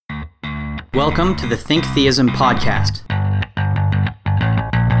Welcome to the Think Theism podcast.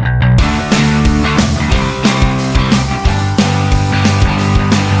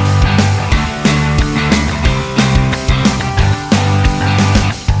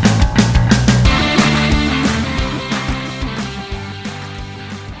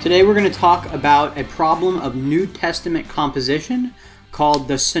 Today we're going to talk about a problem of New Testament composition called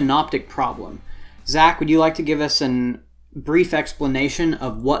the synoptic problem. Zach, would you like to give us a brief explanation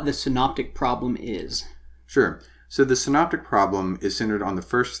of what the synoptic problem is? Sure. So the synoptic problem is centered on the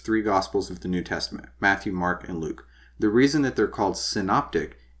first three Gospels of the New Testament, Matthew, Mark, and Luke. The reason that they're called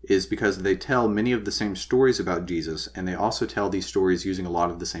synoptic is because they tell many of the same stories about Jesus, and they also tell these stories using a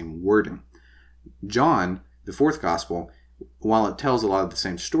lot of the same wording. John, the fourth Gospel, while it tells a lot of the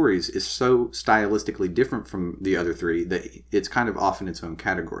same stories, is so stylistically different from the other three that it's kind of off in its own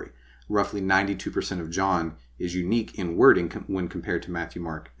category. Roughly 92% of John is unique in wording when compared to Matthew,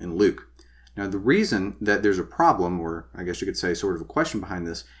 Mark, and Luke. Now, the reason that there's a problem, or I guess you could say sort of a question behind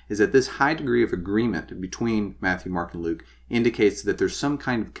this, is that this high degree of agreement between Matthew, Mark, and Luke indicates that there's some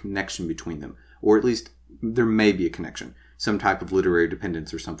kind of connection between them, or at least there may be a connection, some type of literary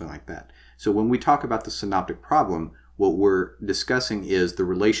dependence or something like that. So when we talk about the synoptic problem, what we're discussing is the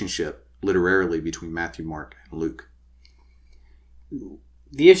relationship literarily between Matthew, Mark, and Luke.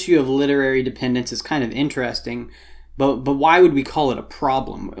 The issue of literary dependence is kind of interesting, but why would we call it a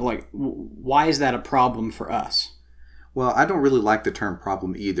problem? Like, why is that a problem for us? Well, I don't really like the term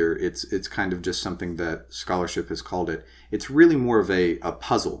problem either. It's kind of just something that scholarship has called it. It's really more of a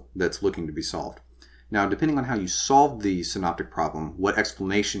puzzle that's looking to be solved. Now, depending on how you solve the synoptic problem, what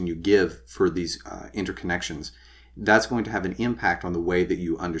explanation you give for these interconnections, that's going to have an impact on the way that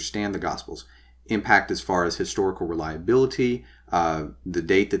you understand the Gospels. Impact as far as historical reliability, the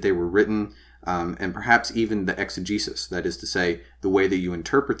date that they were written, and perhaps even the exegesis. That is to say, the way that you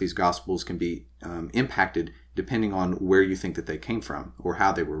interpret these Gospels can be impacted depending on where you think that they came from or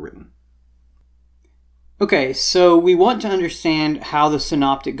how they were written. Okay, so we want to understand how the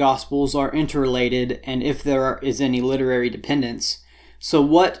synoptic Gospels are interrelated and if there is any literary dependence. So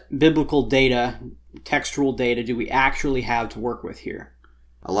what biblical data, textual data, do we actually have to work with here?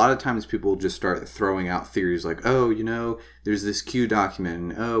 A lot of times people just start throwing out theories like, oh, there's this Q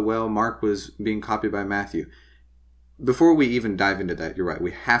document, and oh, well, Mark was being copied by Matthew. Before we even dive into that, you're right,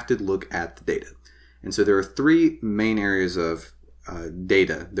 we have to look at the data. And so there are three main areas of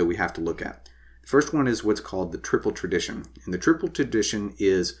data that we have to look at. The first one is what's called the triple tradition. And the triple tradition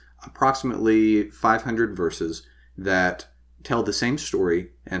is approximately 500 verses that tell the same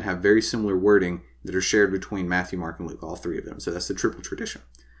story and have very similar wording that are shared between Matthew, Mark, and Luke, all three of them. So that's the triple tradition.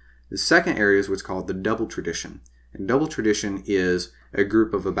 The second area is what's called the double tradition. And double tradition is a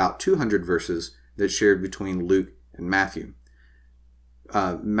group of about 200 verses that's shared between Luke and Matthew.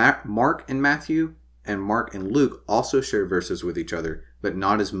 Mark and Matthew and Mark and Luke also share verses with each other, but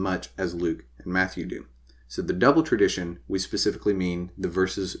not as much as Luke and Matthew do. So the double tradition, we specifically mean the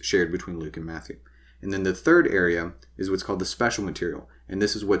verses shared between Luke and Matthew. And then the third area is what's called the special material. And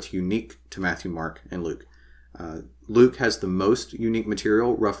this is what's unique to Matthew, Mark, and Luke. Luke has the most unique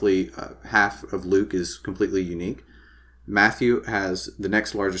material. Roughly half of Luke is completely unique. Matthew has the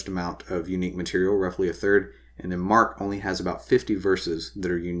next largest amount of unique material, roughly a third. And then Mark only has about 50 verses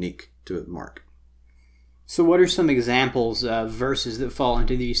that are unique to Mark. So what are some examples of verses that fall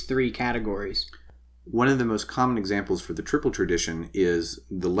into these three categories? One of the most common examples for the triple tradition is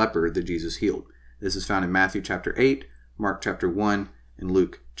the leper that Jesus healed. This is found in Matthew chapter 8, Mark chapter 1, and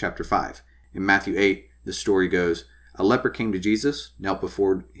Luke chapter 5. In Matthew 8, the story goes, a leper came to Jesus, knelt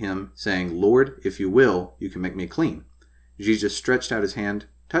before him, saying, Lord, if you will, you can make me clean. Jesus stretched out his hand,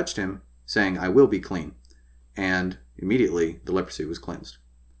 touched him, saying, I will be clean. And immediately the leprosy was cleansed.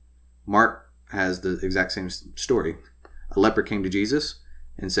 Mark has the exact same story. A leper came to Jesus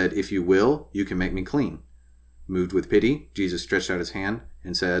and said, if you will, you can make me clean. Moved with pity, Jesus stretched out his hand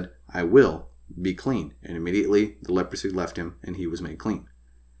and said, I will be clean. And immediately the leprosy left him and he was made clean.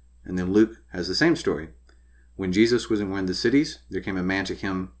 And then Luke has the same story. When Jesus was in one of the cities, there came a man to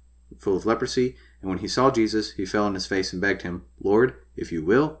him full of leprosy. And when he saw Jesus, he fell on his face and begged him, Lord, if you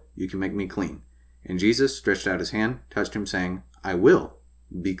will, you can make me clean. And Jesus stretched out his hand, touched him, saying, I will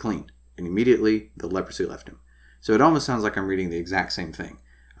be clean. And immediately the leprosy left him. So it almost sounds like I'm reading the exact same thing,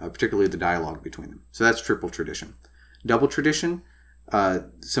 particularly the dialogue between them. So that's triple tradition. Double tradition.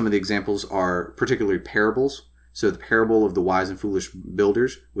 Some of the examples are particularly parables. So the parable of the wise and foolish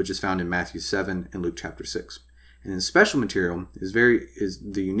builders, which is found in Matthew 7 and Luke chapter 6. And then special material is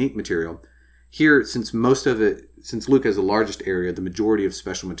the unique material. Here, since Luke has the largest area, the majority of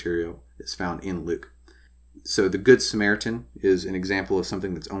special material is found in Luke. So the Good Samaritan is an example of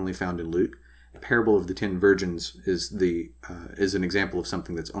something that's only found in Luke. The parable of the 10 virgins is an example of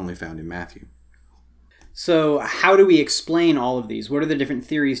something that's only found in Matthew. So how do we explain all of these? What are the different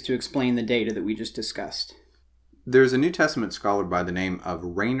theories to explain the data that we just discussed? There's a New Testament scholar by the name of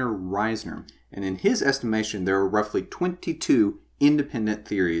Rainer Reisner, and in his estimation, there are roughly 22 independent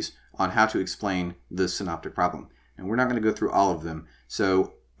theories on how to explain the synoptic problem. And we're not going to go through all of them,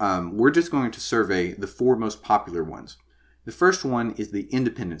 so we're just going to survey the 4 most popular ones. The first one is the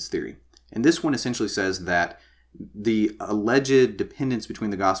independence theory, and this one essentially says that the alleged dependence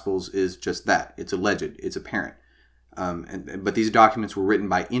between the Gospels is just that. It's alleged. It's apparent. But these documents were written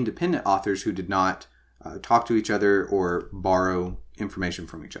by independent authors who did not talk to each other or borrow information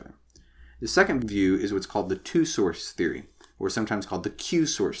from each other. The second view is what's called the two-source theory, or sometimes called the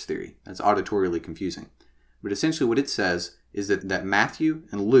Q-source theory. That's auditorially confusing. But essentially what it says is that Matthew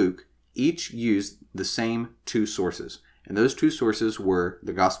and Luke each used the same 2 sources. And those 2 sources were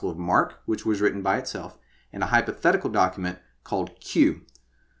the Gospel of Mark, which was written by itself, and a hypothetical document called Q.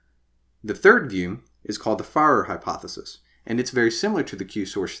 The third view is called the Farrer hypothesis, and it's very similar to the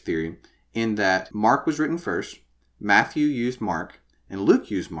Q-source theory in that Mark was written first, Matthew used Mark, and Luke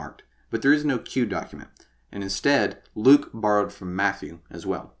used Mark, but there is no Q document, and instead Luke borrowed from Matthew as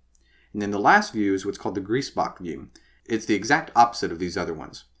well. And then the last view is what's called the Griesbach view. It's the exact opposite of these other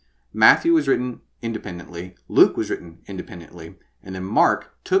ones. Matthew was written independently, Luke was written independently, and then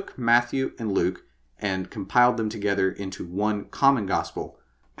Mark took Matthew and Luke and compiled them together into one common gospel.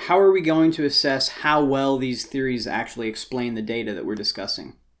 How are we going to assess how well these theories actually explain the data that we're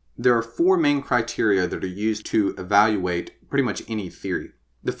discussing? There are 4 main criteria that are used to evaluate pretty much any theory.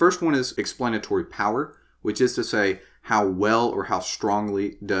 The first one is explanatory power, which is to say how well or how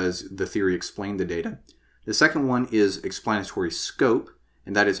strongly does the theory explain the data. The second one is explanatory scope,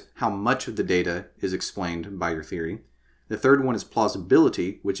 and that is how much of the data is explained by your theory. The third one is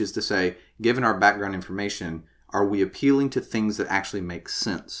plausibility, which is to say, given our background information, are we appealing to things that actually make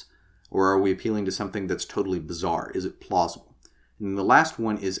sense? Or are we appealing to something that's totally bizarre? Is it plausible? And the last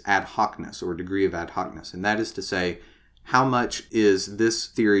one is ad hocness, or degree of ad hocness, and that is to say, how much is this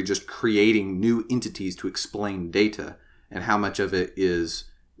theory just creating new entities to explain data, and how much of it is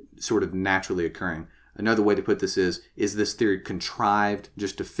sort of naturally occurring? Another way to put this is this theory contrived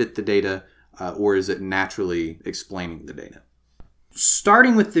just to fit the data, or is it naturally explaining the data?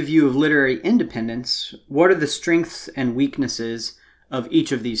 Starting with the view of literary independence, what are the strengths and weaknesses of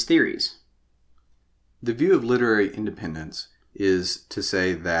each of these theories? The view of literary independence is to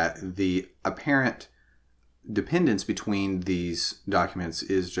say that the apparent dependence between these documents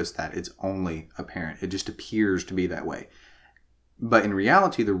is just that. It's only apparent. It just appears to be that way. But in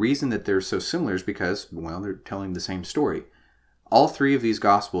reality, the reason that they're so similar is because, well, they're telling the same story. All 3 of these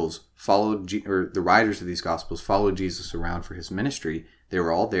Gospels the writers of these Gospels followed Jesus around for his ministry. They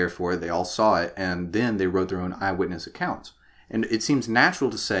were all there for it. They all saw it. And then they wrote their own eyewitness accounts. And it seems natural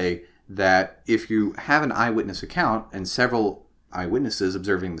to say that if you have an eyewitness account and several eyewitnesses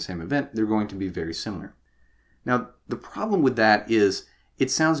observing the same event, they're going to be very similar. Now, the problem with that is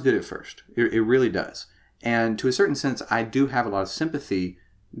it sounds good at first. It really does. And to a certain sense, I do have a lot of sympathy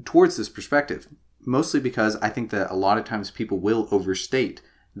towards this perspective, mostly because I think that a lot of times people will overstate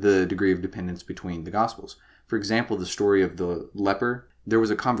the degree of dependence between the Gospels. For example, the story of the leper, there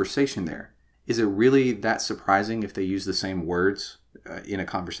was a conversation there. Is it really that surprising if they use the same words in a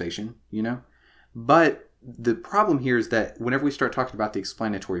conversation, you know? But the problem here is that whenever we start talking about the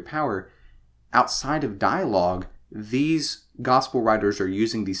explanatory power, outside of dialogue, these gospel writers are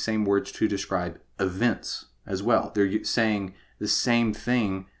using these same words to describe events as well. They're saying the same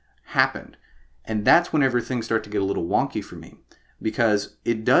thing happened. And that's whenever things start to get a little wonky for me, because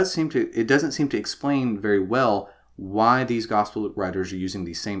it doesn't seem to explain very well why these gospel writers are using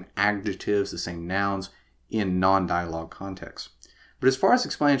these same adjectives, the same nouns in non-dialogue contexts. But as far as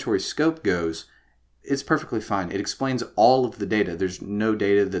explanatory scope goes, it's perfectly fine. It explains all of the data. There's no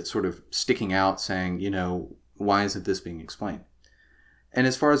data that's sort of sticking out saying, why isn't this being explained? And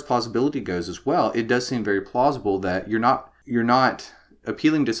as far as plausibility goes as well, it does seem very plausible that you're not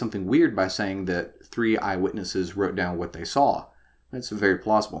appealing to something weird by saying that 3 eyewitnesses wrote down what they saw. That's very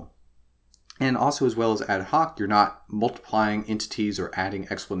plausible. And also, as well as ad hoc, you're not multiplying entities or adding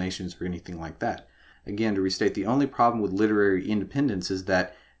explanations or anything like that. Again, to restate, the only problem with literary independence is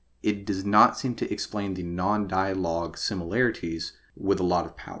that it does not seem to explain the non-dialogue similarities with a lot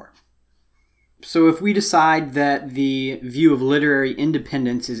of power. So if we decide that the view of literary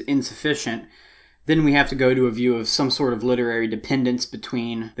independence is insufficient, then we have to go to a view of some sort of literary dependence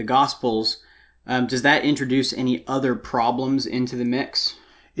between the Gospels. Does that introduce any other problems into the mix?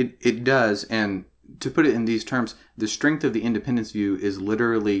 It does, and to put it in these terms, the strength of the independence view is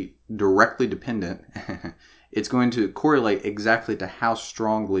literally directly dependent. It's going to correlate exactly to how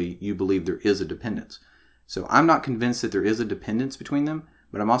strongly you believe there is a dependence. So I'm not convinced that there is a dependence between them,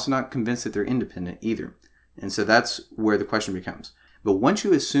 but I'm also not convinced that they're independent either. And so that's where the question becomes. But once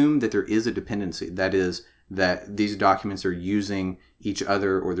you assume that there is a dependency, that is, that these documents are using each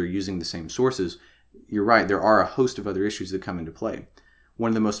other or they're using the same sources, you're right, there are a host of other issues that come into play. One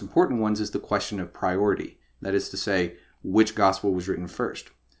of the most important ones is the question of priority. That is to say, which gospel was written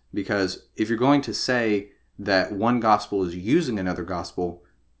first. Because if you're going to say that one gospel is using another gospel,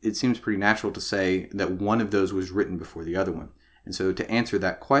 it seems pretty natural to say that one of those was written before the other one. And so to answer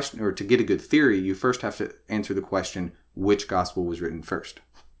that question, or to get a good theory, you first have to answer the question, which gospel was written first?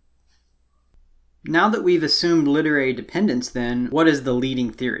 Now that we've assumed literary dependence, then, what is the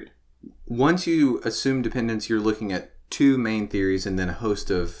leading theory? Once you assume dependence, you're looking at two main theories and then a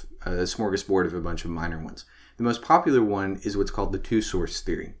host of a smorgasbord of a bunch of minor ones. The most popular one is what's called the two-source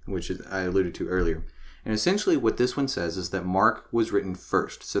theory, which I alluded to earlier. And essentially what this one says is that Mark was written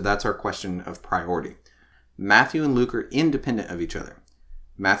first. So that's our question of priority. Matthew and Luke are independent of each other.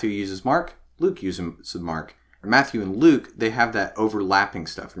 Matthew uses Mark, Luke uses Mark. Matthew and Luke, they have that overlapping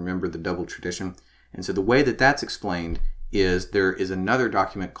stuff. Remember the double tradition? And so the way that that's explained is there is another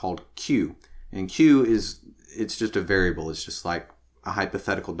document called Q. And Q it's just a variable. It's just like a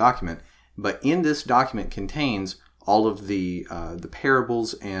hypothetical document. But in this document contains all of the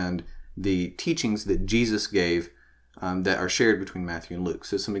parables and the teachings that Jesus gave that are shared between Matthew and Luke.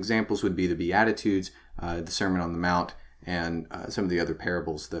 So some examples would be the Beatitudes, the Sermon on the Mount, and some of the other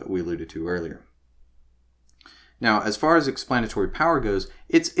parables that we alluded to earlier. Now, as far as explanatory power goes,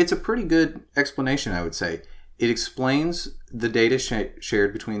 it's a pretty good explanation, I would say. It explains the data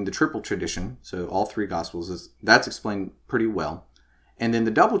shared between the triple tradition, so all three Gospels, that's explained pretty well. And then the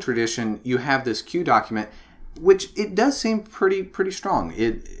double tradition, you have this Q document, which it does seem pretty strong.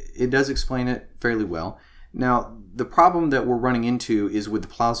 It does explain it fairly well. Now, the problem that we're running into is with the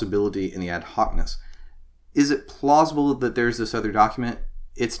plausibility and the ad hocness. Is it plausible that there's this other document?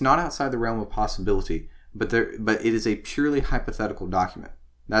 It's not outside the realm of possibility, but it is a purely hypothetical document.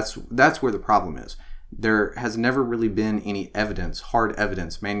 That's where the problem is. There has never really been any evidence, hard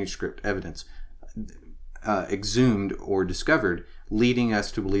evidence, manuscript evidence, exhumed or discovered, leading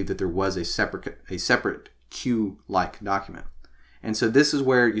us to believe that there was a separate Q-like document. And so this is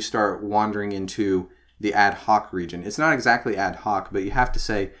where you start wandering into the ad hoc region. It's not exactly ad hoc, but you have to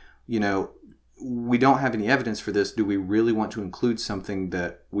say, we don't have any evidence for this. Do we really want to include something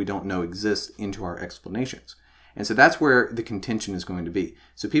that we don't know exists into our explanations? And so that's where the contention is going to be.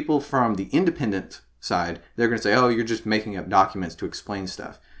 So people from the independent side, they're going to say, oh, you're just making up documents to explain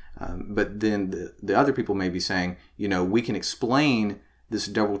stuff. But then the other people may be saying, we can explain this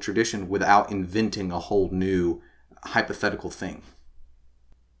double tradition without inventing a whole new hypothetical thing.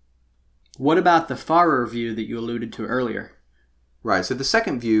 What about the Farrer view that you alluded to earlier? Right, so the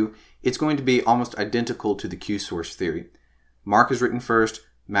second view, it's going to be almost identical to the Q-source theory. Mark is written first,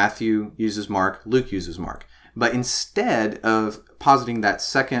 Matthew uses Mark, Luke uses Mark. But instead of positing that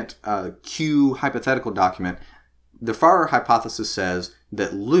second Q hypothetical document, the Farrer hypothesis says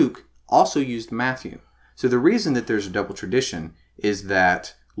that Luke also used Matthew. So the reason that there's a double tradition is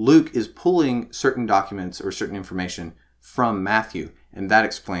that Luke is pulling certain documents or certain information from Matthew, and that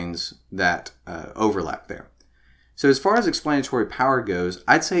explains that overlap there. So as far as explanatory power goes,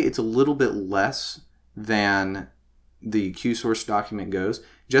 I'd say it's a little bit less than the Q-source document goes,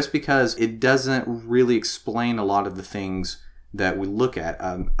 just because it doesn't really explain a lot of the things that we look at.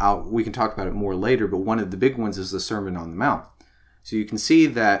 We can talk about it more later, but one of the big ones is the Sermon on the Mount. So you can see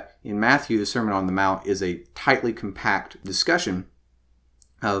that in Matthew, the Sermon on the Mount is a tightly compact discussion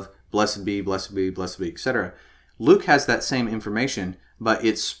of blessed be, blessed be, blessed be, etc. Luke has that same information, but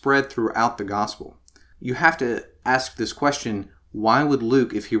it's spread throughout the gospel. You have to ask this question, why would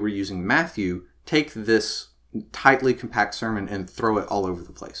Luke, if he were using Matthew, take this tightly compact sermon and throw it all over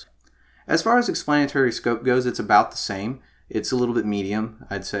the place? As far as explanatory scope goes, it's about the same. It's a little bit medium,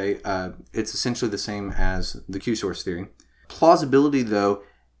 I'd say. It's essentially the same as the Q-source theory. Plausibility, though,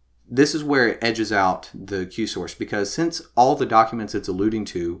 this is where it edges out the Q-source, because since all the documents it's alluding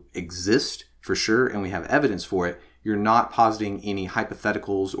to exist for sure, and we have evidence for it, you're not positing any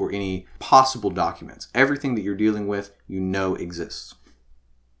hypotheticals or any possible documents. Everything that you're dealing with, exists.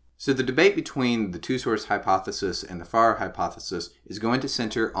 So the debate between the two-source hypothesis and the Farrer hypothesis is going to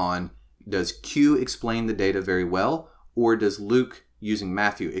center on, does Q explain the data very well, or does Luke, using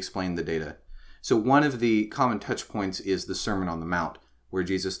Matthew, explain the data? So one of the common touch points is the Sermon on the Mount, where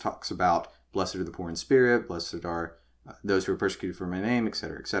Jesus talks about, blessed are the poor in spirit, blessed are those who are persecuted for my name,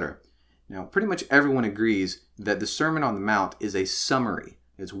 etc., etc. Now, pretty much everyone agrees that the Sermon on the Mount is a summary.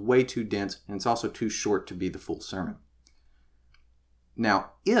 It's way too dense, and it's also too short to be the full sermon.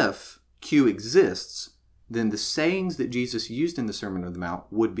 Now, if Q exists, then the sayings that Jesus used in the Sermon on the Mount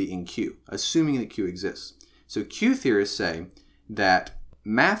would be in Q, assuming that Q exists. So Q theorists say that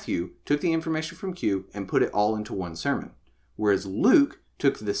Matthew took the information from Q and put it all into one sermon, whereas Luke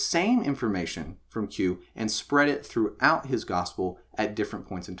took the same information from Q and spread it throughout his gospel at different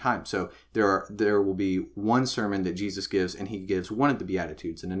points in time. So there will be one sermon that Jesus gives, and he gives one of the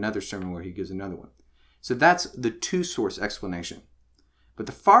Beatitudes, and another sermon where he gives another one. So that's the two-source explanation. But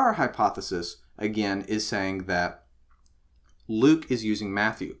the Farrer hypothesis, again, is saying that Luke is using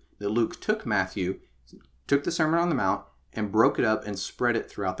Matthew. That Luke took the Sermon on the Mount, and broke it up and spread it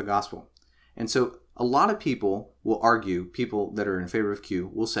throughout the gospel. And so a lot of people will argue, people that are in favor of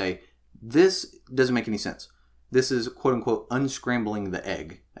Q, will say, this doesn't make any sense. This is, quote unquote, unscrambling the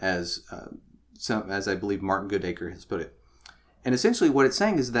egg, as I believe Martin Goodacre has put it. And essentially what it's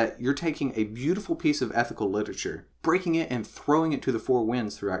saying is that you're taking a beautiful piece of ethical literature, breaking it and throwing it to the four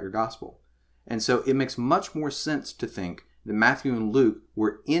winds throughout your gospel. And so it makes much more sense to think that Matthew and Luke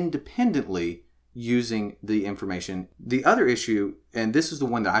were independently using the information. The other issue, and this is the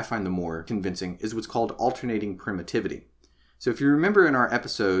one that I find the more convincing, is what's called alternating primitivity. So if you remember in our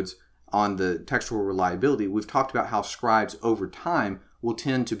episodes on the textual reliability, we've talked about how scribes over time will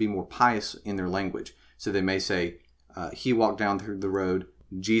tend to be more pious in their language. So they may say, he walked down through the road,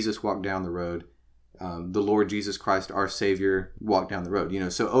 Jesus walked down the road, the Lord Jesus Christ, our Savior, walked down the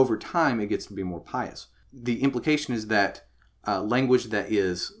road. So over time, it gets to be more pious. The implication is that language that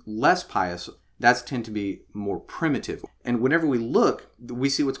is less pious, that's tend to be more primitive. And whenever we look, we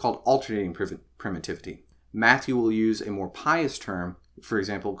see what's called alternating primitivity. Matthew will use a more pious term, for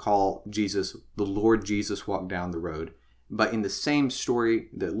example, call Jesus, the Lord Jesus walked down the road. But in the same story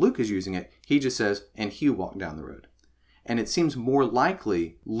that Luke is using it, he just says, and he walked down the road. And it seems more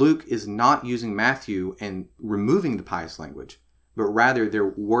likely Luke is not using Matthew and removing the pious language, but rather they're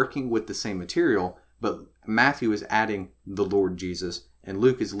working with the same material, but Matthew is adding the Lord Jesus, and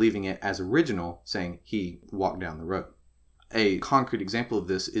Luke is leaving it as original, saying he walked down the road. A concrete example of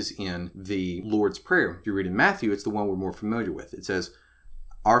this is in the Lord's Prayer. If you read in Matthew, it's the one we're more familiar with. It says,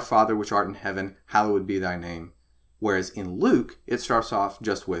 Our Father which art in heaven, hallowed be thy name. Whereas in Luke, it starts off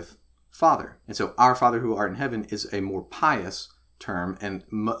just with Father. And so our Father who art in heaven is a more pious term and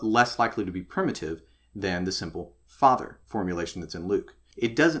less likely to be primitive than the simple Father formulation that's in Luke.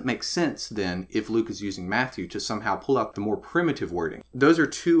 It doesn't make sense then if Luke is using Matthew to somehow pull out the more primitive wording. Those are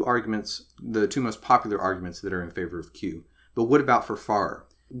two arguments, the two most popular arguments that are in favor of Q. But what about for Farrer?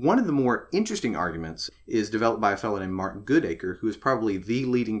 One of the more interesting arguments is developed by a fellow named Martin Goodacre, who is probably the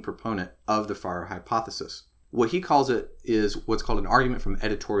leading proponent of the Farrer hypothesis. What he calls it is what's called an argument from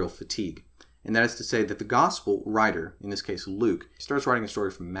editorial fatigue. And that is to say that the gospel writer, in this case Luke, starts writing a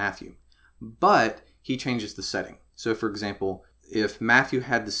story from Matthew, but he changes the setting. So for example, if Matthew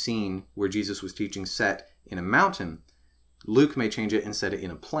had the scene where Jesus was teaching set in a mountain, Luke may change it and set it in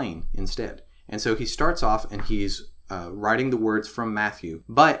a plain instead. And so he starts off and he's writing the words from Matthew,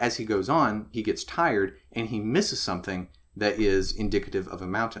 but as he goes on, he gets tired and he misses something that is indicative of a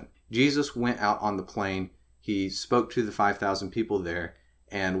mountain. Jesus went out on the plain, he spoke to the 5,000 people there,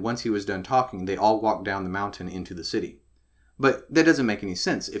 and once he was done talking, they all walked down the mountain into the city. But that doesn't make any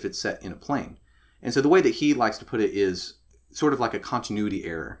sense if it's set in a plain. And so the way that he likes to put it is sort of like a continuity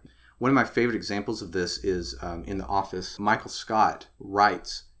error. One of my favorite examples of this is in The Office. Michael Scott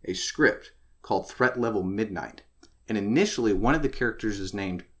writes a script called Threat Level Midnight. And initially, one of the characters is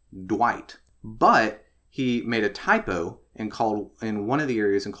named Dwight. But he made a typo and called in one of the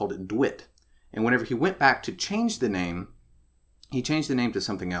areas and called it Dwight. And whenever he went back to change the name, he changed the name to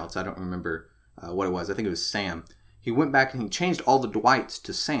something else. I don't remember what it was. I think it was Sam. He went back and he changed all the Dwights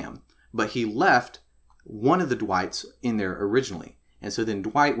to Sam. But he left one of the Dwights in there originally. And so then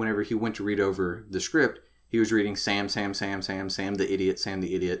Dwight, whenever he went to read over the script, he was reading Sam, Sam, Sam, Sam, Sam the idiot,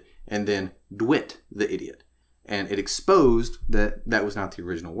 and then Dwight the idiot. And it exposed that that was not the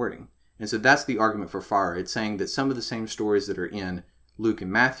original wording. And so that's the argument for Farrer. It's saying that some of the same stories that are in Luke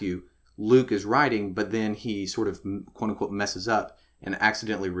and Matthew, Luke is writing, but then he sort of, quote unquote, messes up and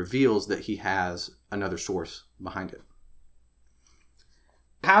accidentally reveals that he has another source behind it.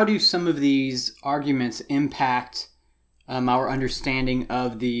 How do some of these arguments impact our understanding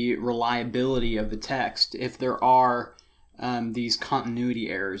of the reliability of the text if there are these continuity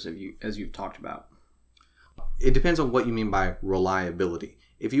errors as you've talked about? It depends on what you mean by reliability.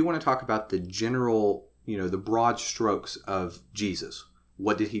 If you want to talk about the general, the broad strokes of Jesus,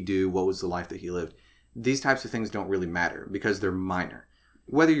 what did he do? What was the life that he lived? These types of things don't really matter because they're minor.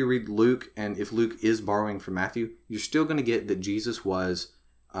 whether you read Luke, and if Luke is borrowing from Matthew, you're still going to get that Jesus was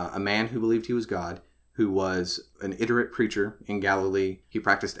a man who believed he was God, who was an iterate preacher in Galilee. He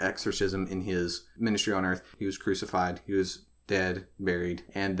practiced exorcism in his ministry on earth. He was crucified. He was dead, buried,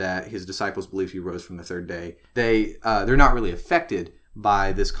 and that his disciples believed he rose from the third day. They're not really affected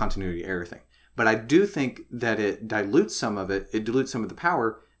by this continuity error thing. But I do think that it dilutes some of it. It dilutes some of the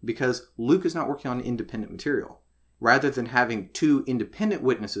power because Luke is not working on independent material. Rather than having two independent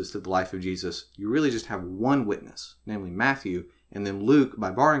witnesses to the life of Jesus, you really just have one witness, namely Matthew. And then Luke,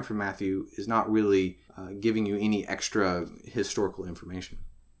 by borrowing from Matthew, is not really giving you any extra historical information.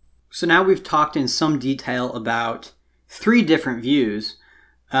 So now we've talked in some detail about 3 different views,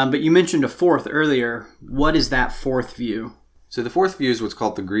 but you mentioned a fourth earlier. What is that fourth view? So the fourth view is what's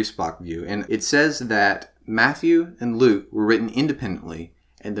called the Griesbach view. And it says that Matthew and Luke were written independently,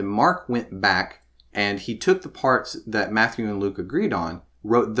 and then Mark went back and he took the parts that Matthew and Luke agreed on,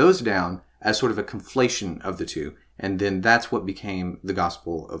 wrote those down as sort of a conflation of the two. And then that's what became the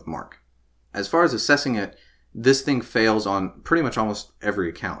Gospel of Mark. As far as assessing it, this thing fails on pretty much almost every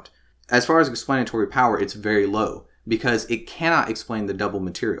account. As far as explanatory power, it's very low because it cannot explain the double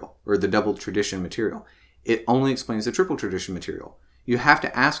material or the double tradition material. It only explains the triple tradition material. You have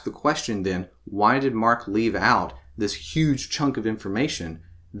to ask the question then, why did Mark leave out this huge chunk of information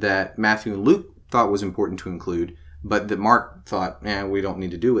that Matthew and Luke thought was important to include, but that Mark thought, we don't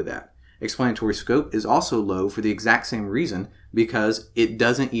need to do with that? Explanatory scope is also low for the exact same reason, because it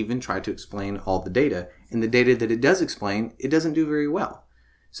doesn't even try to explain all the data, and the data that it does explain, it doesn't do very well.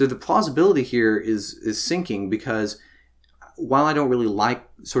 So the plausibility here is sinking, because while I don't really like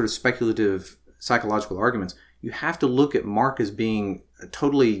sort of speculative psychological arguments, you have to look at Mark as being a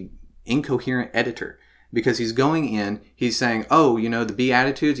totally incoherent editor, because he's going in, he's saying, the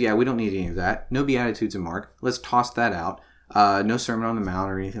Beatitudes, we don't need any of that. No Beatitudes in Mark. Let's toss that out. No Sermon on the Mount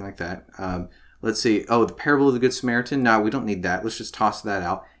or anything like that. Let's see. The parable of the Good Samaritan. No, we don't need that. Let's just toss that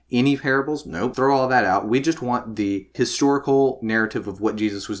out. Any parables? Nope. Throw all that out. We just want the historical narrative of what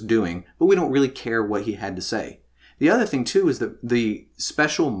Jesus was doing, but we don't really care what he had to say. The other thing, too, is that the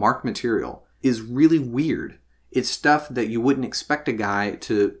special Mark material is really weird. It's stuff that you wouldn't expect a guy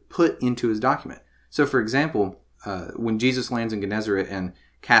to put into his document. So, for example, when Jesus lands in Gennesaret and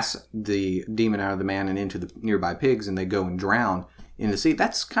casts the demon out of the man and into the nearby pigs, and they go and drown in the sea,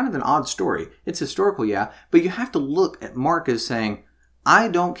 that's kind of an odd story. It's historical, but you have to look at Mark as saying, I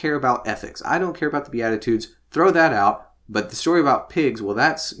don't care about ethics. I don't care about the Beatitudes. Throw that out. But the story about pigs, well,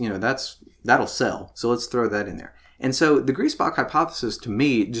 that'll sell. So let's throw that in there. And so the Griesbach hypothesis, to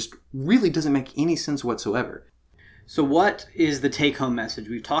me, just really doesn't make any sense whatsoever. So what is the take-home message?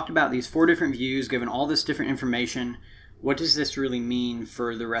 We've talked about these 4 different views, given all this different information. What does this really mean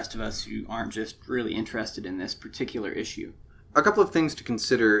for the rest of us who aren't just really interested in this particular issue? A couple of things to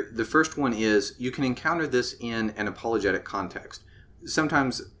consider. The first one is you can encounter this in an apologetic context.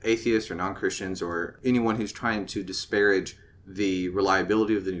 Sometimes atheists or non-Christians or anyone who's trying to disparage the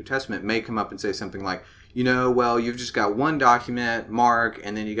reliability of the New Testament may come up and say something like, you've just got one document, Mark,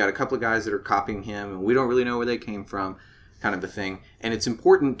 and then you got a couple of guys that are copying him, and we don't really know where they came from, kind of a thing. And it's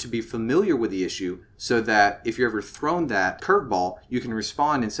important to be familiar with the issue so that if you're ever thrown that curveball, you can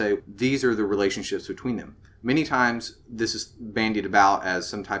respond and say, these are the relationships between them. Many times this is bandied about as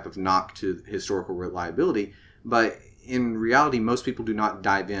some type of knock to historical reliability, but in reality, most people do not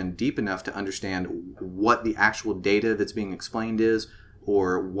dive in deep enough to understand what the actual data that's being explained is,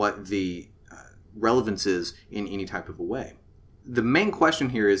 or what the relevance is in any type of a way. The main question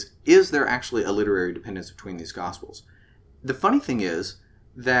here is there actually a literary dependence between these Gospels? The funny thing is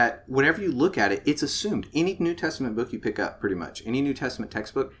that whenever you look at it, it's assumed. Any New Testament book you pick up, pretty much, any New Testament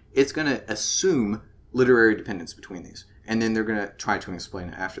textbook, it's going to assume literary dependence between these. And then they're going to try to explain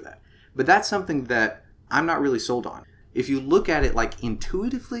it after that. But that's something that I'm not really sold on. If you look at it like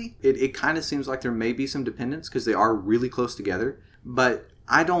intuitively, it kind of seems like there may be some dependence because they are really close together. But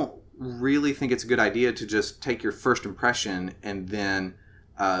I don't really think it's a good idea to just take your first impression and then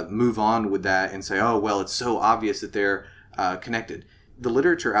move on with that and say, it's so obvious that they're connected. The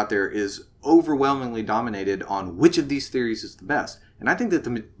literature out there is overwhelmingly dominated on which of these theories is the best. And I think that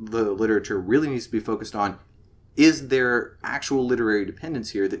the literature really needs to be focused on, is there actual literary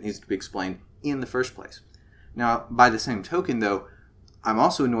dependence here that needs to be explained in the first place? Now, by the same token, though, I'm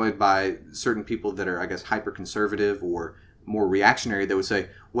also annoyed by certain people that are, I guess, hyper-conservative or more reactionary that would say,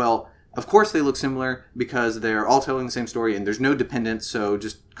 of course they look similar because they're all telling the same story and there's no dependence, so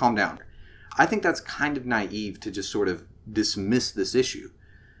just calm down. I think that's kind of naive to just sort of dismiss this issue.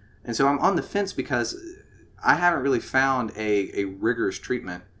 And so I'm on the fence because I haven't really found a rigorous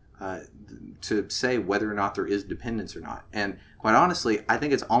treatment to say whether or not there is dependence or not. And quite honestly, I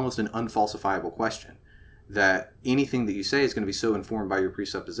think it's almost an unfalsifiable question, that anything that you say is going to be so informed by your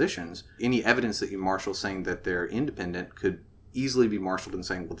presuppositions. Any evidence that you marshal saying that they're independent could easily be marshaled in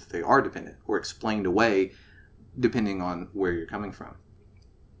saying, well, that they are dependent, or explained away depending on where you're coming from.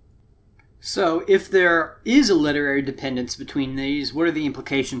 So if there is a literary dependence between these, what are the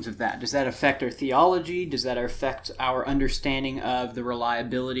implications of that? Does that affect our theology? Does that affect our understanding of the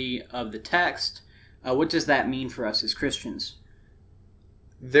reliability of the text? What does that mean for us as Christians?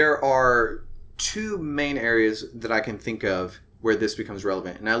 There are two main areas that I can think of where this becomes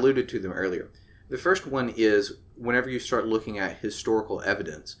relevant, and I alluded to them earlier. The first one is whenever you start looking at historical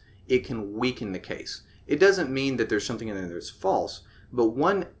evidence, it can weaken the case. It doesn't mean that there's something in there that's false, but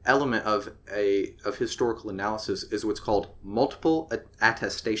one element of historical analysis is what's called multiple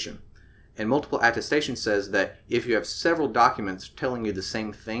attestation. And multiple attestation says that if you have several documents telling you the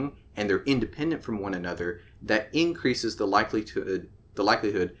same thing and they're independent from one another, that increases the likelihood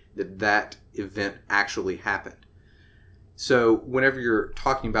that that event actually happened. So whenever you're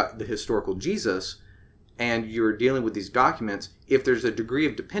talking about the historical Jesus and you're dealing with these documents, if there's a degree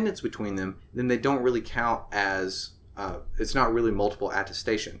of dependence between them, then they don't really count as, it's not really multiple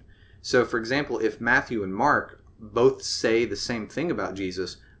attestation. So for example, if Matthew and Mark both say the same thing about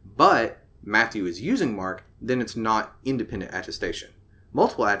Jesus, but Matthew is using Mark, then it's not independent attestation.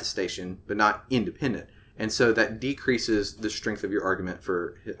 Multiple attestation, but not independent. And so that decreases the strength of your argument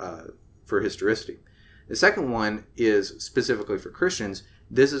for historicity. The second one is specifically for Christians.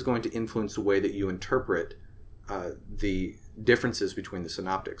 This is going to influence the way that you interpret the differences between the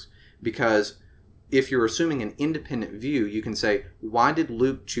synoptics. Because if you're assuming an independent view, you can say, why did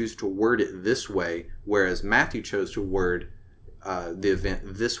Luke choose to word it this way, whereas Matthew chose to word the event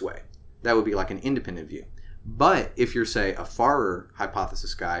this way? That would be like an independent view. But if you're, say, a Farrer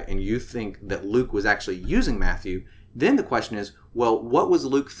hypothesis guy and you think that Luke was actually using Matthew, then the question is, well, what was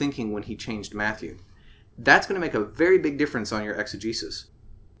Luke thinking when he changed Matthew? That's going to make a very big difference on your exegesis.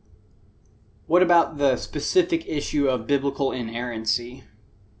 What about the specific issue of biblical inerrancy?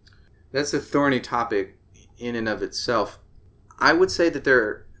 That's a thorny topic in and of itself. I would say that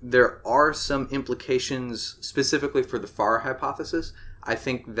there are some implications specifically for the Farrer hypothesis. I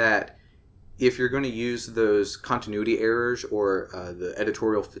think that if you're going to use those continuity errors or the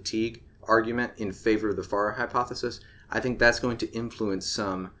editorial fatigue argument in favor of the Farrer hypothesis, I think that's going to influence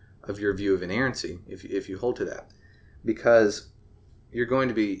some of your view of inerrancy if you hold to that. Because you're going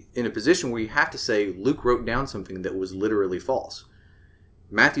to be in a position where you have to say Luke wrote down something that was literally false.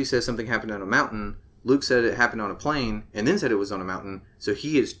 Matthew says something happened on a mountain, Luke said it happened on a plain, and then said it was on a mountain, so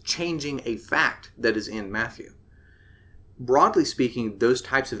he is changing a fact that is in Matthew. Broadly speaking, those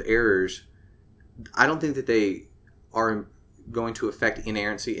types of errors, I don't think that they are going to affect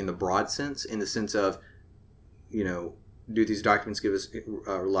inerrancy in the broad sense, in the sense of, do these documents give us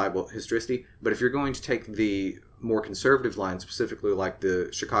reliable historicity? But if you're going to take the more conservative line, specifically like the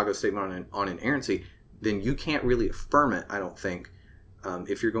Chicago Statement on Inerrancy, then you can't really affirm it, I don't think,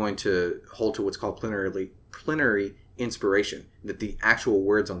 if you're going to hold to what's called plenary inspiration, that the actual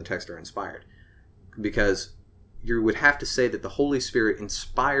words on the text are inspired. Because you would have to say that the Holy Spirit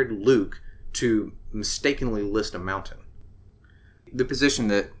inspired Luke to mistakenly list a mountain. The position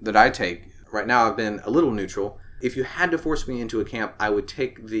that I take, right now I've been a little neutral. If you had to force me into a camp, I would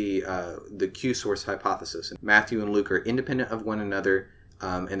take the Q source hypothesis. Matthew and Luke are independent of one another,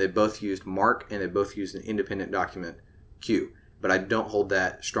 and they both used Mark, and they both used an independent document, Q. But I don't hold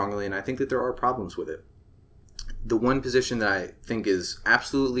that strongly, and I think that there are problems with it. The one position that I think is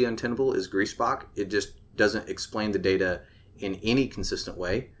absolutely untenable is Griesbach. It just doesn't explain the data in any consistent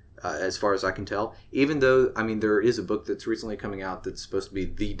way, as far as I can tell. Even though, there is a book that's recently coming out that's supposed to be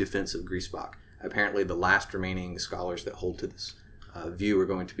the defense of Griesbach. Apparently the last remaining scholars that hold to this view are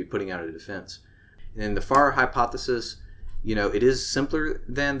going to be putting out a defense. And the Farrer hypothesis, it is simpler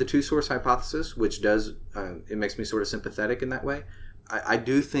than the two-source hypothesis, which does, it makes me sort of sympathetic in that way. I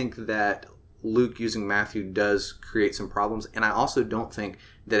do think that Luke using Matthew does create some problems, and I also don't think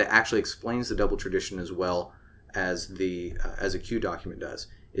that it actually explains the double tradition as well as as a Q document does.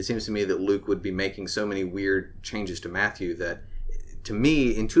 It seems to me that Luke would be making so many weird changes to Matthew that, to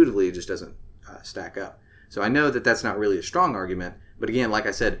me, intuitively, it just doesn't stack up. So I know that that's not really a strong argument, but again, like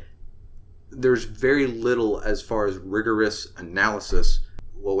I said, there's very little as far as rigorous analysis,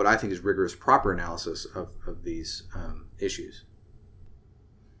 what I think is rigorous proper analysis of these issues.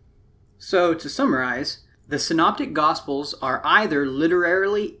 So to summarize, the Synoptic Gospels are either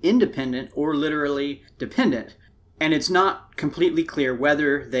literarily independent or literally dependent, and it's not completely clear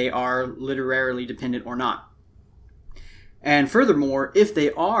whether they are literarily dependent or not. And furthermore, if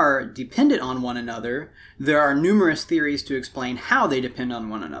they are dependent on one another, there are numerous theories to explain how they depend on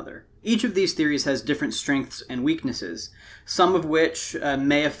one another. Each of these theories has different strengths and weaknesses, some of which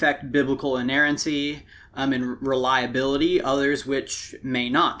may affect biblical inerrancy and reliability, others which may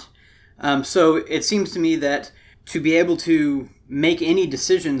not. So it seems to me that to be able to make any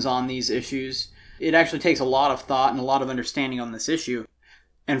decisions on these issues, it actually takes a lot of thought and a lot of understanding on this issue.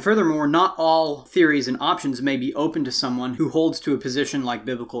 And furthermore, not all theories and options may be open to someone who holds to a position like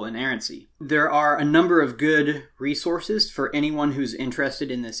biblical inerrancy. There are a number of good resources for anyone who's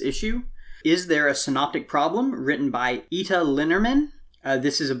interested in this issue. Is There a Synoptic Problem? Written by Ita Linnerman.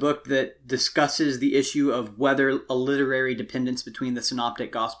 This is a book that discusses the issue of whether a literary dependence between the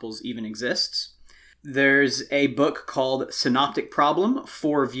Synoptic Gospels even exists. There's a book called Synoptic Problem,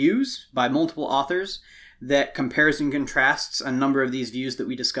 4 Views, by multiple authors, that compares and contrasts a number of these views that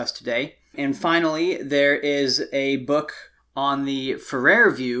we discussed today. And finally, there is a book on the Ferrer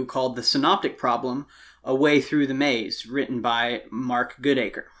view called The Synoptic Problem, A Way Through the Maze, written by Mark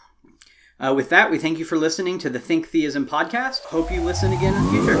Goodacre. With that, we thank you for listening to the Think Theism podcast. Hope you listen again in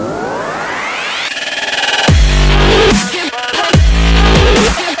the future.